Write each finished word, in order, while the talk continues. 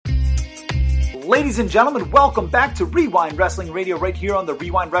Ladies and gentlemen, welcome back to Wre-Wind Wrestling Radio right here on the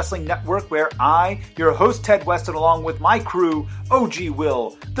Wre-Wind Wrestling Network, where I, your host Ted Weston, along with my crew, OG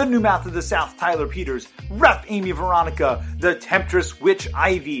Will, the New Mouth of the South Tyler Peters, Rep Amy Veronica, the Temptress Witch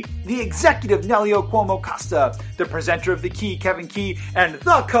Ivy, the Executive Nelio Cuomo Costa, the presenter of The Key Kevin Key, and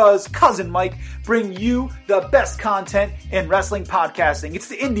the Cousin Mike bring you the best content in wrestling podcasting. It's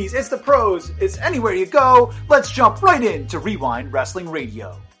the indies, it's the pros, it's anywhere you go. Let's jump right into Wre-Wind Wrestling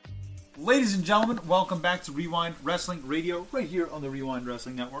Radio. Ladies and gentlemen, welcome back to Wre-Wind Wrestling Radio, right here on the Wre-Wind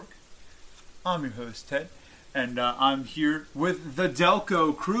Wrestling Network. I'm your host, Ted, and I'm here with the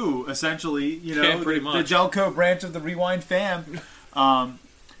Delco crew, essentially, pretty much. The Delco branch of the Wre-Wind fam.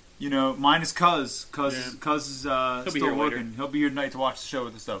 Minus Cuz. Cuz is still working. Later. He'll be here tonight to watch the show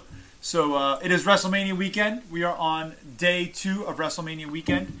with us, though. So, it is WrestleMania weekend. We are on day 2 of WrestleMania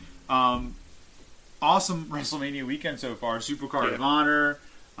weekend. Awesome WrestleMania weekend so far. Supercard of Honor.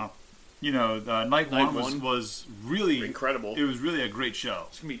 Night one was really incredible. It was really a great show.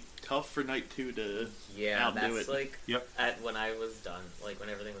 It's gonna be tough for night 2 to outdo that's it. When I was done, when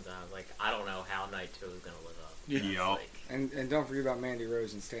everything was done, I was like, I don't know how night 2 is gonna live up. Yeah. And don't forget about Mandy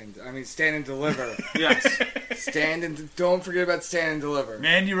Rose and Stand and Deliver. Yes. Don't forget about Stand and Deliver.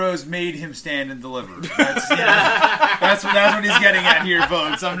 Mandy Rose made him stand and deliver. That's what he's getting at here,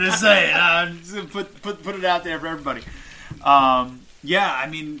 folks. I'm just saying. Just put it out there for everybody. Stand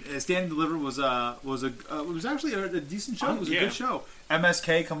and Deliver was actually a decent show. It was a good show.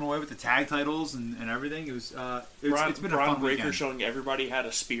 MSK coming away with the tag titles and everything. It was it's been a fun Breaker weekend. Showing everybody how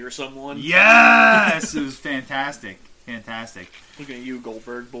to spear someone. Yes, it was fantastic. Looking at you,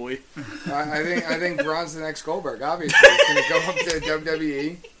 Goldberg boy. I think Braun's the next Goldberg. Obviously, he's gonna go up to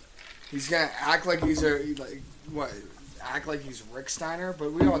WWE. He's gonna act like he's Rick Steiner,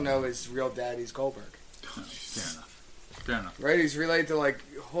 but we all know his real daddy's Goldberg. Fair enough. Right? He's related to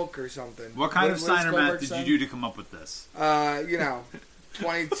Hulk or something. What kind of Steiner math did you do to come up with this?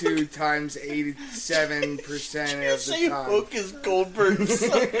 22 times 87% of the time. Hook is Goldberg's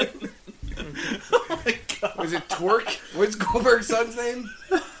son. Oh my god. Was it Torque? What's Goldberg's son's name?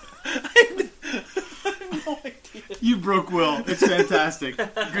 I have no idea. You broke Will. It's fantastic.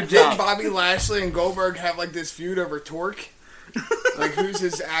 Good job. Didn't Bobby Lashley and Goldberg have this feud over Torque? Who's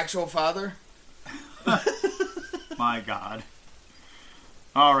his actual father? My God.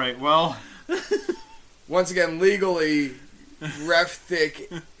 All right, well. Once again, legally, Ref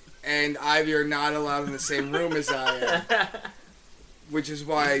Thick and Ivy are not allowed in the same room as I am. Which is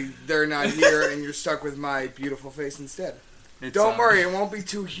why they're not here and you're stuck with my beautiful face instead. Don't worry, it won't be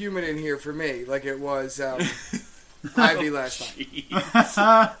too humid in here for me like it was Ivy last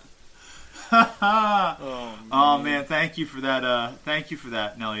time. Oh, man, thank you for that,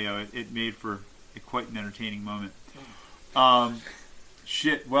 Nelio. It made for quite an entertaining moment. Well,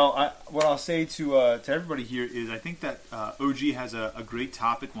 what I'll say to everybody here is I think that OG has a great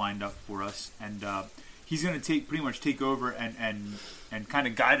topic lined up for us, and he's going to pretty much take over and kind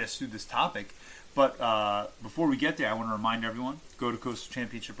of guide us through this topic. But before we get there, I want to remind everyone, go to Coastal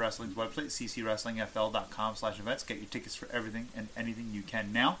Championship Wrestling's website, ccwrestlingfl.com/events. Get your tickets for everything and anything you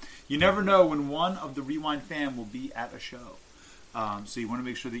can now. You never know when one of the Rewind fam will be at a show. So you want to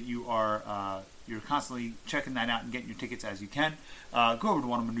make sure that you are you're constantly checking that out and getting your tickets as you can. Go over to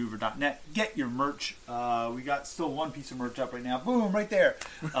whatamaneuver.net. Get your merch. We got still one piece of merch up right now. Boom, right there.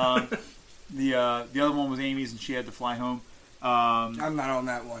 The other one was Amy's, and she had to fly home. I'm not on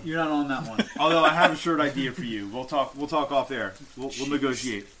that one. You're not on that one. Although I have a shirt idea for you. We'll talk off there. We'll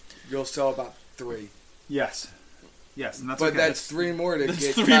negotiate. You'll sell about 3. Yes, and that's but okay. that's 3 more to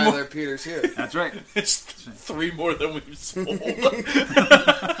get Tyler Peters here. That's right. It's 3 more than we've sold.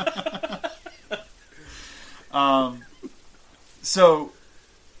 So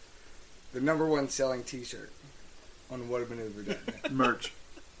the number 1 selling T-shirt on whatamaneuver.net. Merch.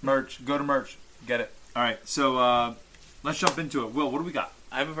 Go to merch. Get it. All right. So let's jump into it. Will, what do we got?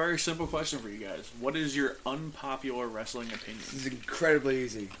 I have a very simple question for you guys. What is your unpopular wrestling opinion? This is incredibly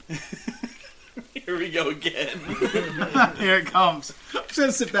easy. Here we go again. Here it comes. I'm just going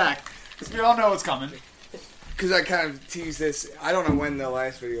to sit back, because we all know what's coming. Because I kind of teased this. I don't know when the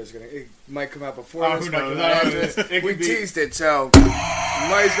last video is going to... It might come out before this. Who knows? Might come out after this. We teased it, so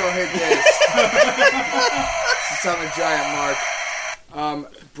might as well hit this. It's on the giant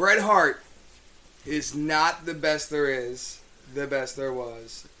mark. Bret Hart is not the best there is, the best there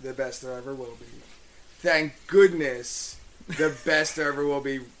was, the best there ever will be. Thank goodness the best there ever will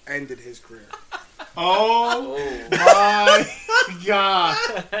be ended his career. Oh my God.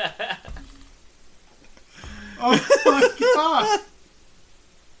 Oh my God.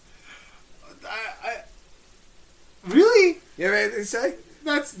 Really? You have anything to say?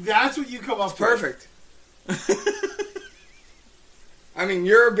 That's what you come up with. Perfect. I mean,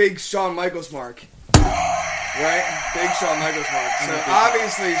 you're a big Shawn Michaels mark. Right? Big Shawn Michaels mark. So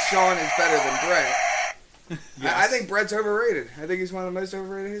obviously Shawn is better than Bret. Yes. I think Bret's overrated. I think he's one of the most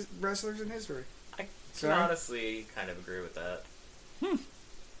overrated wrestlers in history. I can honestly kind of agree with that.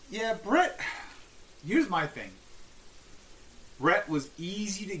 Yeah, Bret. Here's my thing. Bret was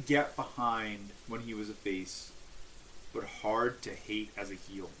easy to get behind when he was a face, but hard to hate as a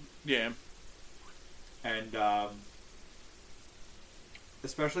heel. Yeah. And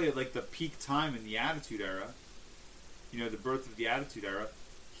especially at like the peak time in the Attitude Era, the birth of the Attitude Era,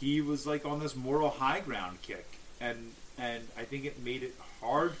 he was like on this moral high ground kick, and I think it made it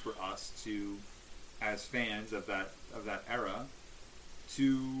hard for us to, as fans of that era,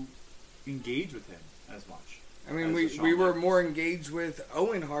 to engage with him as much. I mean, we were more engaged with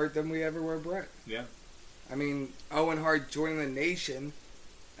Owen Hart than we ever were Bret. Yeah. I mean, Owen Hart joining the Nation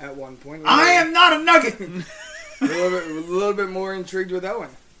at one point. I am not a nugget! a little bit more intrigued with Owen.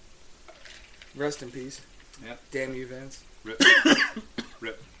 Rest in peace. Yep. Damn you, Vince. Rip.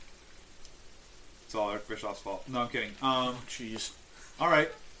 Rip. It's all Eric Bischoff's fault. No, I'm kidding. Jeez. All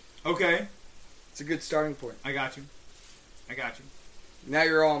right. Okay. It's a good starting point. I got you. Now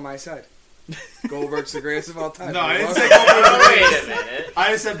you're all on my side. Goldberg's the greatest of all time. No, I didn't say Goldberg's the Wait greatest. a minute.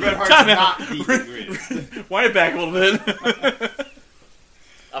 I just said Bret Hart's not the greatest. Wind it back a little bit.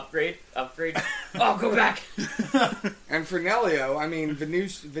 Upgrade. Oh, go back. And for Nelio, I mean,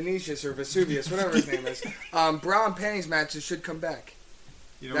 Venetius or Vesuvius, whatever his name is, bra and panties matches should come back.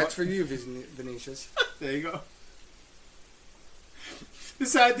 You know That's what? for you, Venetius. There you go. The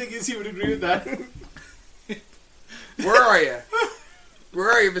sad thing is he would agree with that. Where are you? Where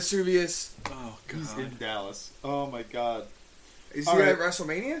are you, Vesuvius? Oh, God. He's in Dallas. Oh, my God. Is All he right. at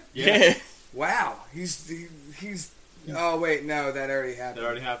WrestleMania? Yeah. Wow. He's. Oh wait, no, that already happened. That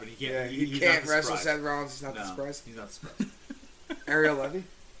already happened. He can't. Yeah, he's he can't not the wrestle surprise. Seth Rollins. He's not the No, surprise. he's not the surprise. Ariel Levy.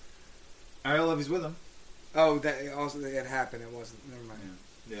 Ariel Levy's with him. Oh, that also it happened. It wasn't. Never mind.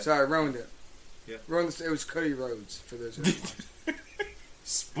 Yeah. Sorry, I ruined it. Yeah. Ruined it was Cody Rhodes for those who don't know.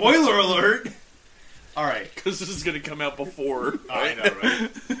 Spoiler alert! All right. Because this is going to come out before. I know, right?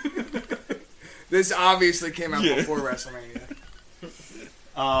 This obviously came out Yeah. before WrestleMania.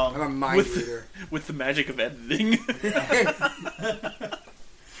 I'm a mind reader. With the magic of editing.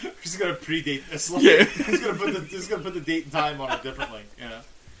 He's gonna predate this. Like, Yeah. He's gonna put the date and time on it differently.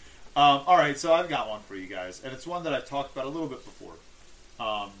 All right, so I've got one for you guys, and it's one that I've talked about a little bit before.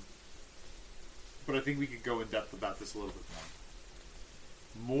 But I think we could go in depth about this a little bit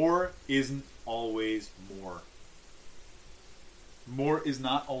more. More isn't always more. More is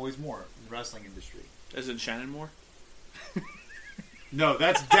not always more in the wrestling industry. As in Shannon Moore? No,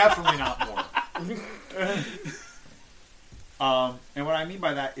 that's definitely not more. And what I mean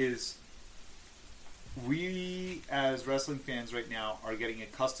by that is we, as wrestling fans right now, are getting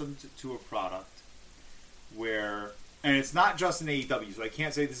accustomed to a product where, and it's not just an AEW, so I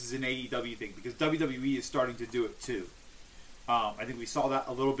can't say this is an AEW thing, because WWE is starting to do it too. I think we saw that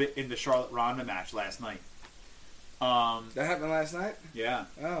a little bit in the Charlotte Ronda match last night. That happened last night? Yeah,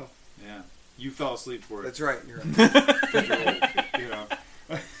 Oh, yeah. You fell asleep for it. that's right. You're right. You're old, you know.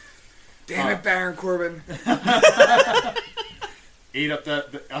 Damn it, Baron Corbin. Ate up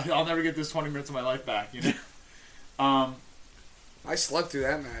I'll never get this 20 minutes of my life back, you know. I slept through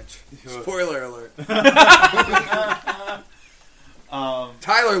that match. Spoiler alert.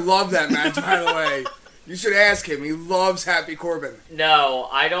 Tyler loved that match, by the way. You should ask him. He loves Happy Corbin. No,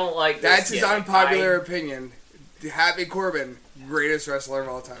 I don't like this. That's his gimmick. unpopular opinion. Happy Corbin, greatest wrestler of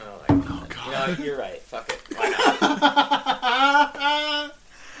all time. Oh, God. No, you're right. Fuck it. Why not?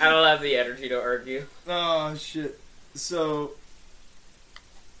 I don't have the energy to argue. Oh, shit. So,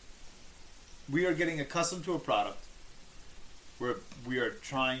 we are getting accustomed to a product where we are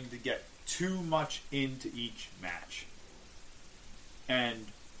trying to get too much into each match. And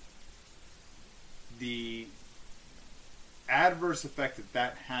the adverse effect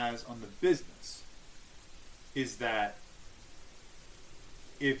that has on the business is that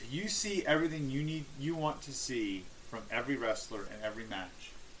if you see everything you want to see from every wrestler in every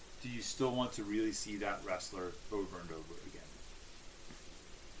match, do you still want to really see that wrestler over and over again?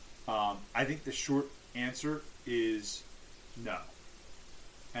 I think the short answer is no.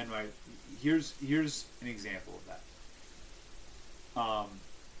 And here's an example of that.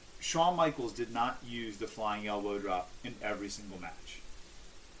 Shawn Michaels did not use the flying elbow drop in every single match,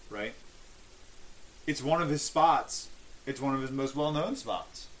 right? It's one of his spots. It's one of his most well-known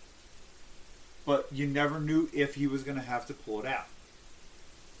spots. But you never knew if he was going to have to pull it out.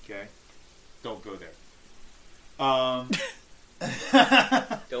 Okay? Don't go there.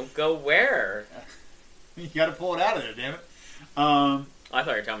 Don't go where? You got to pull it out of there, damn it. I thought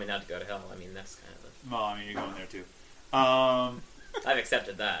you were telling me not to go to hell. I mean, that's kind of... Well, I mean, you're going there too. I've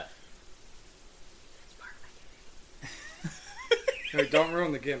accepted that. That's part of my No, don't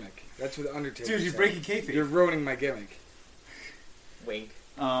ruin the gimmick. That's what Undertaker Dude, you're said. breaking kayfabe. You're ruining my gimmick. Wink.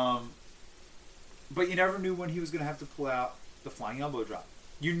 But you never knew when he was going to have to pull out the flying elbow drop.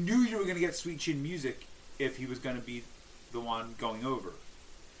 You knew you were going to get Sweet Chin Music if he was going to be the one going over.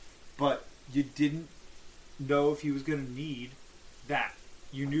 But you didn't know if he was going to need that.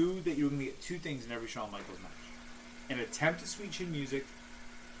 You knew that you were going to get two things in every Shawn Michaels match. An attempt at Sweet Chin Music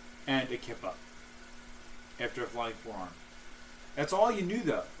and a kip up after a flying forearm. That's all you knew,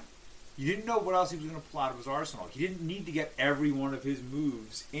 though. You didn't know what else he was going to pull out of his arsenal. He didn't need to get every one of his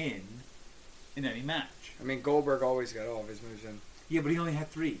moves in any match. I mean, Goldberg always got all of his moves in. Yeah, but he only had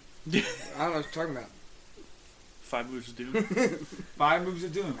 3. I don't know what you're talking about. 5 moves of doom. 5 moves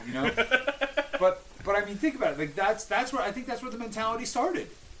of doom, you know. but I mean, think about it. Like that's where I think that's where the mentality started.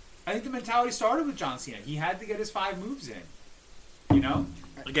 I think the mentality started with John Cena. He had to get his 5 moves in. You know.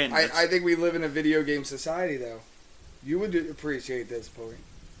 Again, I think we live in a video game society, though. You would appreciate this point.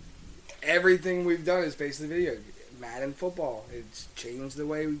 Everything we've done is basically video. Madden football. It's changed the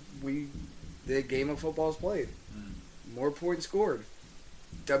way the game of football is played. More points scored.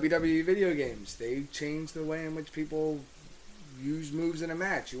 WWE video games. They changed the way in which people use moves in a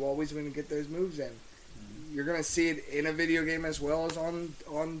match. You always want to get those moves in. You're going to see it in a video game as well as on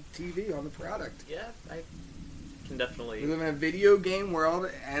TV, on the product. Yeah, I can definitely... We live in a video game world,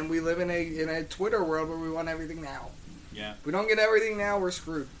 and we live in a Twitter world where we want everything now. Yeah. If we don't get everything now, we're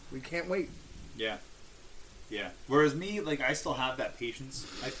screwed. We can't wait. Yeah. Yeah. Whereas me, like, I still have that patience,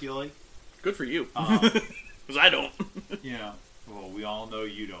 I feel like. Good for you. Because I don't. You know, well, we all know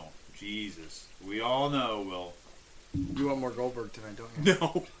you don't. Jesus. We all know, Will. You want more Goldberg tonight, don't you?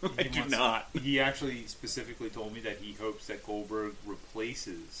 No, I do not. He actually specifically told me that he hopes that Goldberg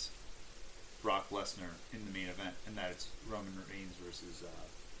replaces Brock Lesnar in the main event, and that it's Roman Reigns versus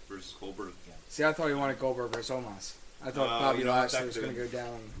Goldberg again. See, I thought you wanted Goldberg versus Omos. I thought Bobby you know, Lashley that was going to could've go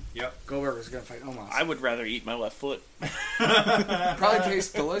down. Yep. Goldberg was going to fight Omos. I would rather eat my left foot. Probably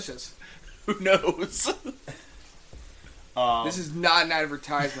tastes delicious. Who knows? This is not an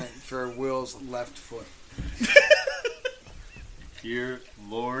advertisement for Will's left foot. Dear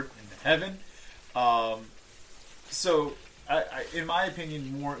Lord in heaven. So, in my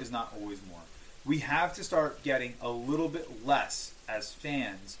opinion, more is not always more. We have to start getting a little bit less as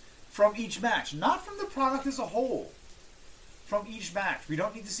fans from each match. Not from the product as a whole. From each match. We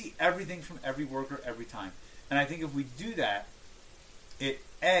don't need to see everything from every worker every time. And I think if we do that, it,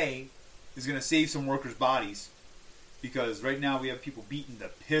 A, is going to save some workers' bodies. Because right now we have people beating the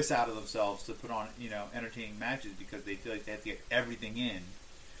piss out of themselves to put on, entertaining matches because they feel like they have to get everything in.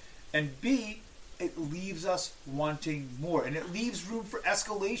 And B, it leaves us wanting more. And it leaves room for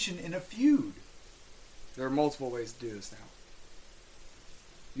escalation in a feud. There are multiple ways to do this now.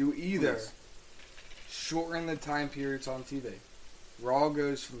 You either shorten the time periods on TV. Raw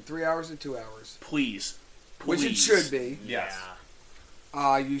goes from 3 hours to 2 hours. Please. Which it should be. Yes.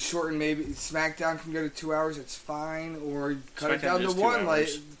 Yeah. You shorten maybe SmackDown can go to 2 hours. It's fine, or cut it SmackDown down to is 2 1. Like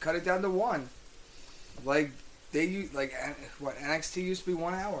hours. cut it down to 1. Like NXT used to be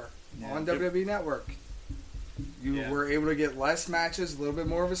 1 hour on WWE Network. You were able to get less matches, a little bit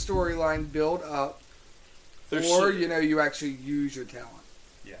more of a storyline build up, you actually use your talent.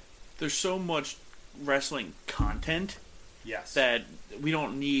 Yeah. There's so much wrestling content Yes. that we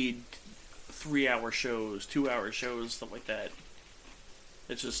don't need 3-hour shows, 2-hour shows, stuff like that.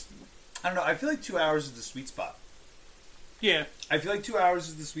 It's just... I don't know. I feel like 2 hours is the sweet spot. Yeah. I feel like 2 hours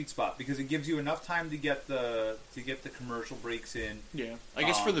is the sweet spot because it gives you enough time to get the commercial breaks in. Yeah. I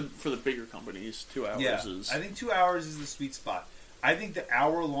guess for the bigger companies, 2 hours is... I think 2 hours is the sweet spot. I think the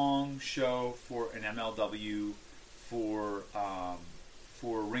hour-long show for an MLW, for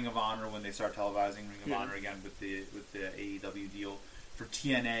Ring of Honor when they start televising Ring of Honor again with the AEW deal, for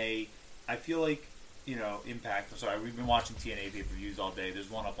TNA, I feel like Impact. I'm sorry, we've been watching TNA pay-per-views all day. There's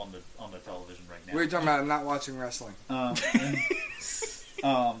one up on the television right now. What are you talking about? I'm not watching wrestling.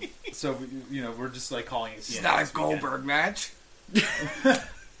 So we're just like calling it TNA. It's not a this weekend. Goldberg match.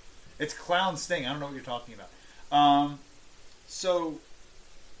 It's Clown Sting. I don't know what you're talking about. So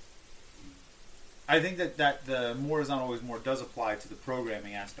I think that the more is not always more does apply to the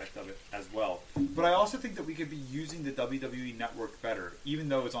programming aspect of it as well. But I also think that we could be using the WWE Network better, even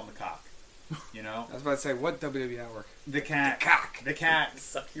though it's on the cock. I was about to say, what WWE Network? The cat. The cock. The cat.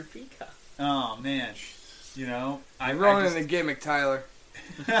 Suck your peacock. Oh, man. I'm rolling in the gimmick, Tyler.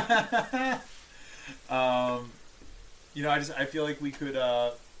 I feel like we could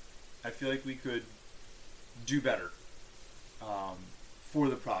do better for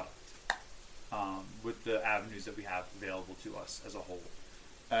the product with the avenues that we have available to us as a whole.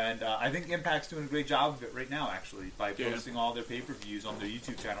 And I think Impact's doing a great job of it right now, actually, by posting all their pay-per-views on their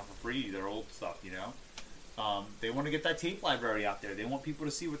YouTube channel for free, their old stuff, They want to get that tape library out there. They want people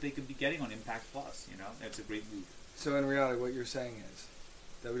to see what they could be getting on Impact Plus, It's a great move. So in reality, what you're saying is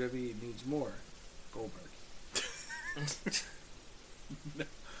WWE needs more Goldberg.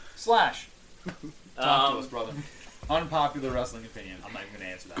 Slash. Talk to us, brother. Unpopular wrestling opinion. I'm not even going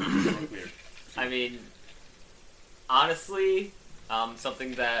to answer that. It's weird. I mean, honestly,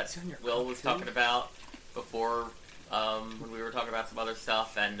 something that Will was talking about before when we were talking about some other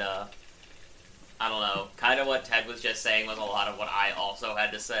stuff, and I don't know, kind of what Ted was just saying was a lot of what I also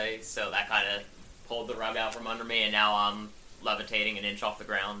had to say, so that kind of pulled the rug out from under me, and now I'm levitating an inch off the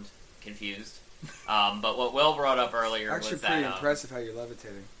ground, confused. But what Will brought up earlier actually was that... Actually pretty impressive how you're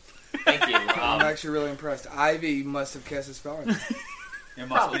levitating. Thank you. I'm actually really impressed. Ivy must have cast a spell on you.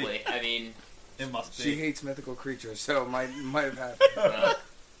 Probably. I mean... It must be. She hates mythical creatures, so it might have happened.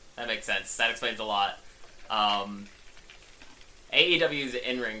 That makes sense. That explains a lot. AEW's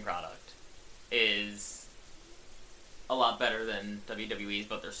in-ring product is a lot better than WWE's,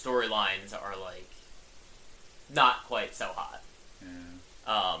 but their storylines are, like, not quite so hot.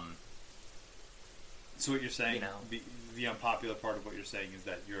 Yeah. So what you're saying, the unpopular part of what you're saying is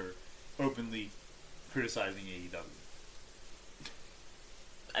that you're openly criticizing AEW.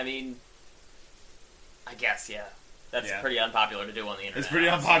 I mean, I guess, yeah. That's pretty unpopular to do on the internet. It's pretty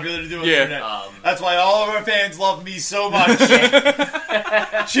unpopular to do on the internet. That's why all of our fans love me so much.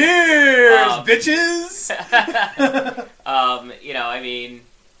 Cheers, bitches! I mean,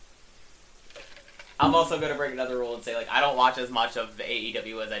 I'm also going to break another rule and say, like, I don't watch as much of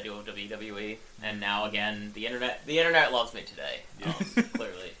AEW as I do of WWE. And now, again, the internet loves me today. Yes.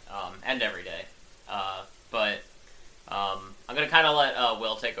 Clearly. And every day. But I'm going to kind of let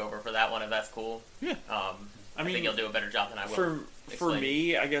Will take over for that one, if that's cool. Yeah. I think you'll do a better job than I will. For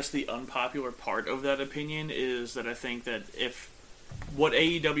me, I guess the unpopular part of that opinion is that I think that if what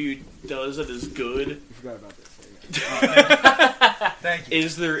AEW does that is good... You forgot about this. Thank you.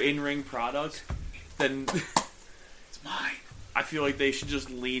 Is their in-ring product, then... It's mine. I feel like they should just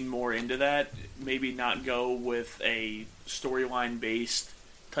lean more into that. Maybe not go with a storyline-based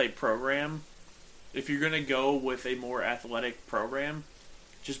type program. If you're going to go with a more athletic program,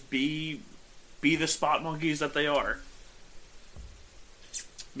 just be the spot monkeys that they are.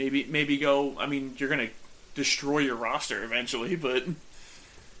 Maybe go... I mean, you're going to destroy your roster eventually, but...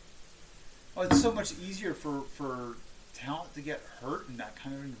 Well, it's so much easier for talent to get hurt in that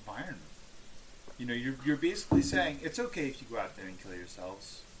kind of environment. You're basically saying, it's okay if you go out there and kill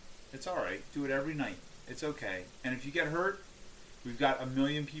yourselves. It's alright. Do it every night. It's okay. And if you get hurt, we've got 1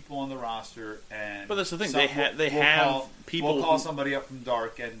 million people on the roster, and... But that's the thing. We'll call somebody up from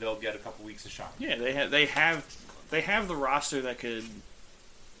dark, and they'll get a couple weeks of shine. Yeah, they have the roster that could...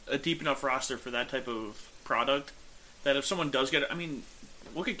 A deep enough roster for that type of product that if someone does get it... I mean,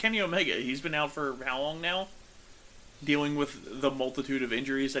 look at Kenny Omega. He's been out for how long now? Dealing with the multitude of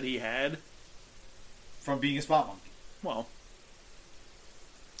injuries that he had. From being a spot monkey. Well...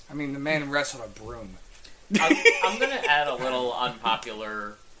 I mean, the man wrestled a broom. I'm going to add a little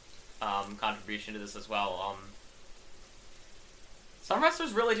unpopular contribution to this as well. Some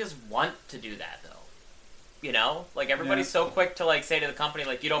wrestlers really just want to do that, though. Like, everybody's so quick to, like, say to the company,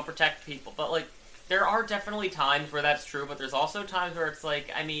 like, you don't protect people. But, like, there are definitely times where that's true, but there's also times where it's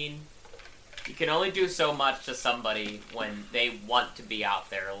like, I mean, you can only do so much to somebody when they want to be out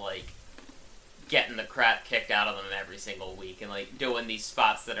there, like, getting the crap kicked out of them every single week and, like, doing these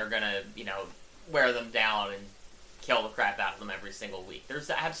spots that are gonna, wear them down and kill the crap out of them every single week. There's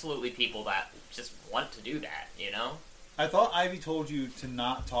absolutely people that just want to do that, I thought Ivy told you to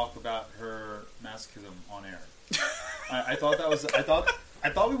not talk about her masochism on air. I thought that was... I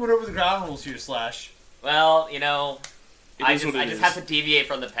thought we went over the ground rules here, Slash. Well, I just have to deviate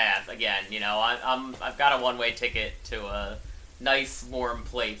from the path again. I've got a one-way ticket to a nice, warm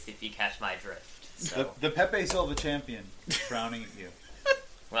place if you catch my drift. So. The Pepe Silva champion is frowning at you.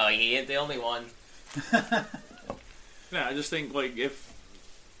 Well, he ain't the only one. Yeah, I just think, like, if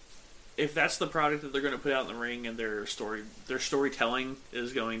that's the product that they're going to put out in the ring and their storytelling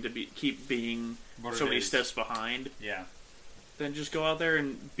is going to keep being so many steps behind, then just go out there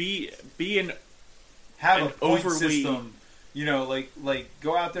and be have a point system. Like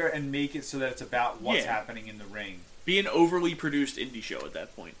go out there and make it so that it's about what's happening in the ring. Be an overly produced indie show at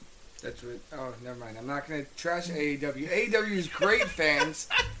that point. That's what... Oh, never mind. I'm not going to trash AEW. AEW is great, fans.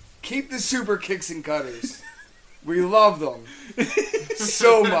 Keep the super kicks and cutters. We love them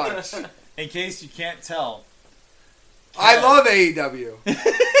so much. In case you can't tell, I love AEW.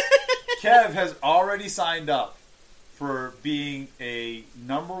 Kev has already signed up for being a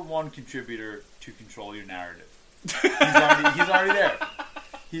 #1 contributor to Control Your Narrative. He's already there.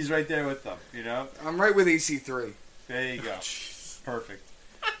 He's right there with them, you know? I'm right with EC3. There you go. Perfect.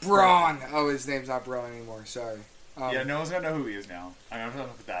 Braun. Oh, his name's not Braun anymore. Sorry. Yeah, no one's going to know who he is now. I'm going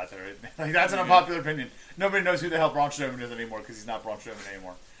to put that there. Right? Like, that's an unpopular opinion. Nobody knows who the hell Braun Strowman is anymore because he's not Braun Strowman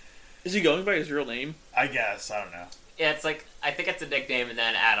anymore. Is he going by his real name? I guess. I don't know. Yeah, it's like, I think it's a nickname and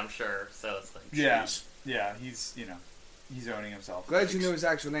then Adam Sure, so it's like... Yeah. Jeez. Yeah, he's, he's owning himself. Glad you knew his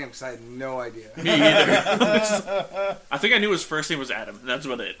actual name because I had no idea. Me either. I think I knew his first name was Adam. That's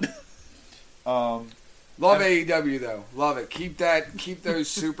about it. Love AEW though. Love it. Keep those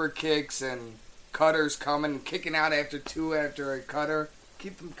super kicks and cutters coming, kicking out after a cutter.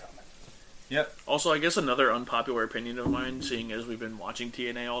 Keep them coming. Yep. Also, I guess another unpopular opinion of mine, seeing as we've been watching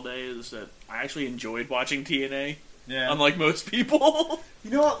TNA all day, is that I actually enjoyed watching TNA. Yeah. Unlike most people.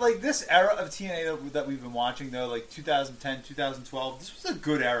 You know what? Like, this era of TNA that we've been watching, though, like 2010, 2012, this was a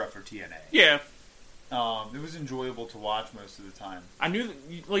good era for TNA. Yeah. It was enjoyable to watch most of the time. I knew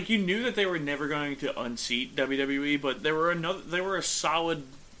that, you knew that they were never going to unseat WWE, but they were a solid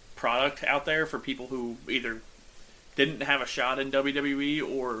product out there for people who either didn't have a shot in WWE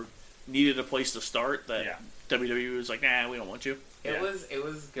or needed a place to start. That WWE was like, nah, we don't want you. It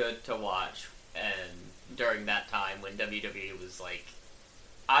was good to watch, and during that time when WWE was like,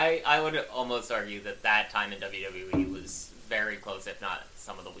 I would almost argue that time in WWE was very close, if not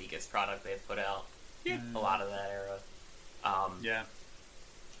some of the weakest product they've put out. Yeah. A lot of that era. Yeah.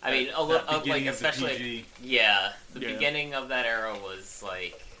 I mean, like, especially... the Yeah. beginning of that era was,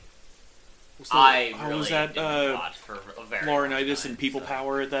 like... Was I really was that didn't watch for a very long Laurinaitis time, and People so.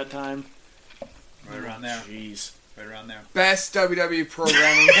 Power at that time? Right around there. Jeez. Right around there. Best WWE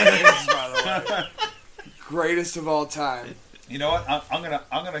programming by the way. Greatest of all time. You know what? I'm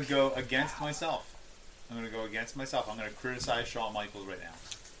gonna go against myself. I'm gonna criticize Shawn Michaels right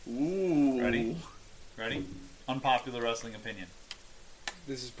now. Ooh. Ready? Unpopular wrestling opinion.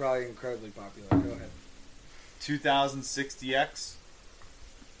 This is probably incredibly popular. Go ahead. 2006 DX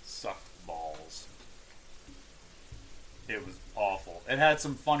sucked balls. It was awful. It had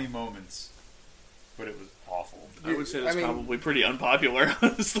some funny moments, but it was awful. I would say that's probably pretty unpopular,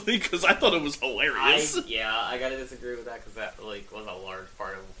 honestly, because I thought it was hilarious. I gotta disagree with that because that was a large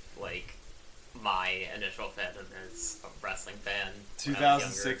part of my initial fandom as a wrestling fan.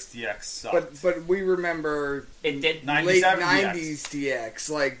 2006 DX sucked. But we remember it did late 97 90s DX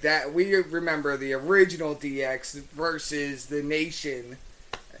like that. We remember the original DX versus the Nation.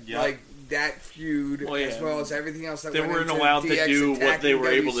 Yep. Like that feud, as well as everything else that they went weren't into allowed DX to do what they were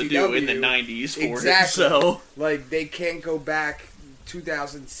able to do in the WCW. 90s for Exactly. it. So like they can't go back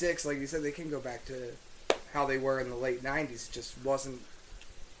 2006. Like you said, they can go back to how they were in the late 90s. It just wasn't.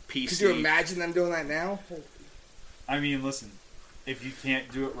 PC. Could you imagine them doing that now? I mean, listen, if you can't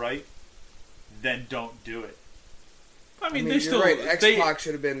do it right, then don't do it. I mean, they you're still right. X-Pac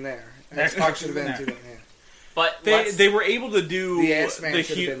should have been there. X-Pac should have been too. Yeah. But they were able to do the ass man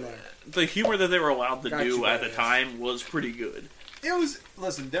should have been there. The humor that they were allowed to Got do you, at the badass. time was pretty good. It was.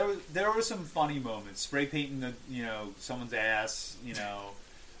 Listen, there were some funny moments. Spray painting someone's ass.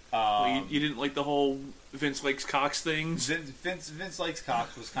 Well, you didn't like the whole Vince likes cocks things. Vince likes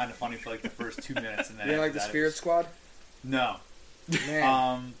cocks was kind of funny for like the first 2 minutes, and then You didn't like the Spirit Squad? No.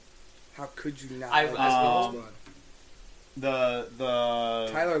 Man, how could you not? I like the Spirit Squad? The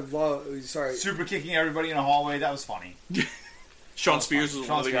Tyler sorry. super kicking everybody in a hallway, that was funny. Sean Spears was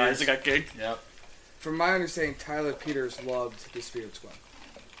one of the guys that got kicked. Yep. From my understanding, Tyler Peters loved the Spirit Squad.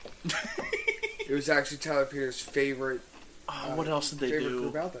 It was actually Tyler Peters' favorite. What else did they favorite do?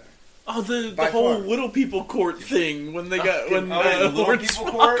 group out there. Oh, the By whole far. Little People Court thing when they got The Little People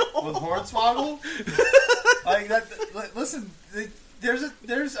Court with Hornswoggle. Like that. Listen, there's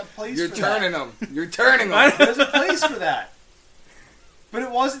a place. You're for turning that. them. You're turning them. There's a place for that. But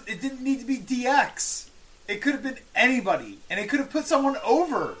it wasn't. It didn't need to be DX. It could have been anybody, and it could have put someone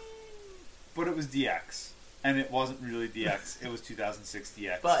over. But it was DX, and it wasn't really DX. It was 2006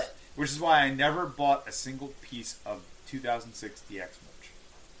 DX. Which is why I never bought a single piece of 2006 DX merch.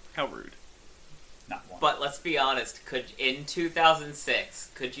 How rude. Not one. But let's be honest, in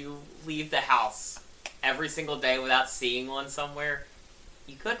 2006, could you leave the house every single day without seeing one somewhere?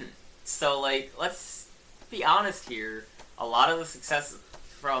 You couldn't. So, let's be honest here. A lot of the success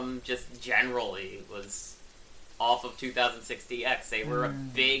from just generally was off of 2006 DX. They were a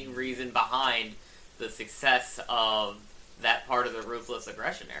big reason behind the success of that part of the Ruthless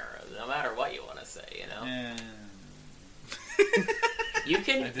Aggression era, no matter what you want to say, Yeah. You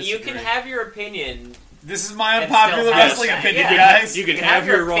can have your opinion. This is my And unpopular still wrestling have- opinion, yeah. guys. You can have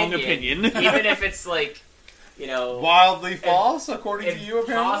your wrong opinion. even if it's like, Wildly false, according to you,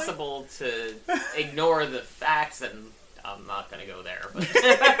 apparently. impossible to ignore the facts, and I'm not going to go there.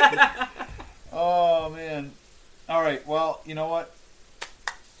 But Oh, man. All right, well, you know what?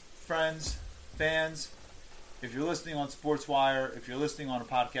 Friends, fans, if you're listening on SportsWire, if you're listening on a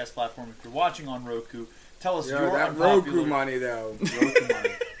podcast platform, if you're watching on Roku, tell us your that unpopular... Roku money, though. Roku money.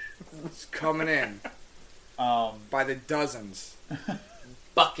 It's coming in. By the dozens.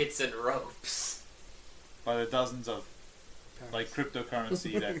 buckets and ropes. By the dozens of, like,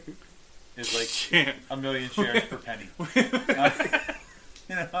 cryptocurrency that is like Yeah. 1 million shares per penny.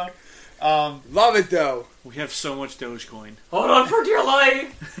 You know? Love it, though. We have so much Dogecoin. Hold on for dear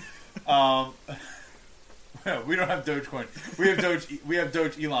life. We don't have Dogecoin. We have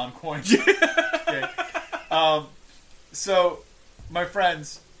Doge Elon coin. Okay. So, my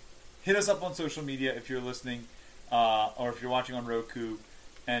friends, hit us up on social media if you're listening, or if you're watching on Roku,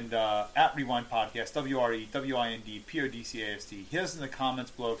 and at Rewind Podcast, WREWIND Hit us in the comments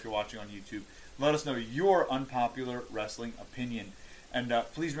below if you're watching on YouTube. Let us know your unpopular wrestling opinion. And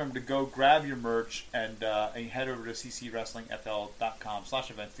please remember to go grab your merch and head over to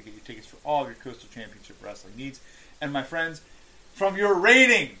ccwrestlingfl.com/events to get your tickets for all of your Coastal Championship wrestling needs. And my friends, from your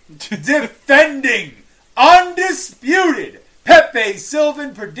reigning, defending, undisputed Pepe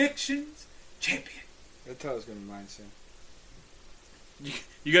Sylvan Predictions champion. That's how I was going to remind you.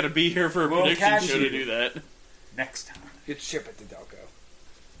 You got to be here for a We'll prediction catch show you to do that. Next time. Good ship at the Delco.